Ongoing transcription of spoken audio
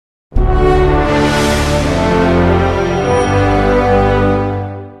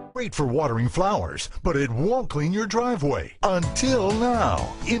Great for watering flowers, but it won't clean your driveway. Until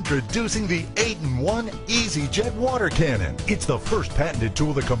now. Introducing the 8-in-1 Easy Jet Water Cannon. It's the first patented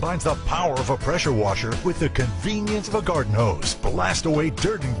tool that combines the power of a pressure washer with the convenience of a garden hose. Blast away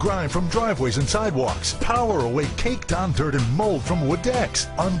dirt and grime from driveways and sidewalks. Power away caked-on dirt and mold from wood decks.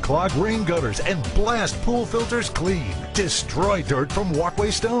 Unclog rain gutters and blast pool filters clean. Destroy dirt from walkway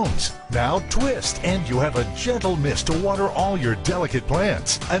stones. Now twist, and you have a gentle mist to water all your delicate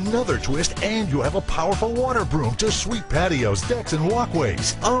plants. Another twist, and you have a powerful water broom to sweep patios, decks, and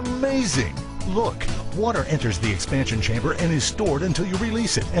walkways. Amazing! Look, water enters the expansion chamber and is stored until you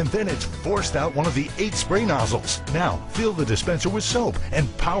release it, and then it's forced out one of the 8 spray nozzles. Now, fill the dispenser with soap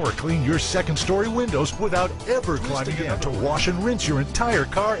and power clean your second-story windows without ever climbing in to wash and rinse your entire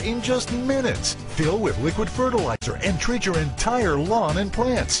car in just minutes. Fill with liquid fertilizer and treat your entire lawn and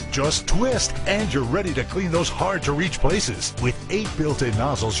plants. Just twist, and you're ready to clean those hard-to-reach places. With 8 built-in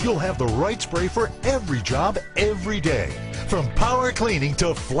nozzles, you'll have the right spray for every job, every day. From power cleaning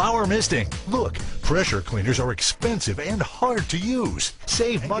to flower misting. Look, pressure cleaners are expensive and hard to use.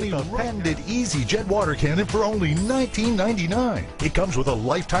 Save money on the patented Easy Jet Water Cannon for only $19.99. It comes with a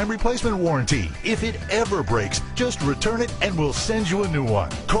lifetime replacement warranty. If it ever breaks, just return it and we'll send you a new one.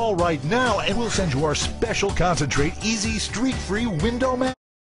 Call right now and we'll send you our special concentrate Easy Streak-Free Window Mat.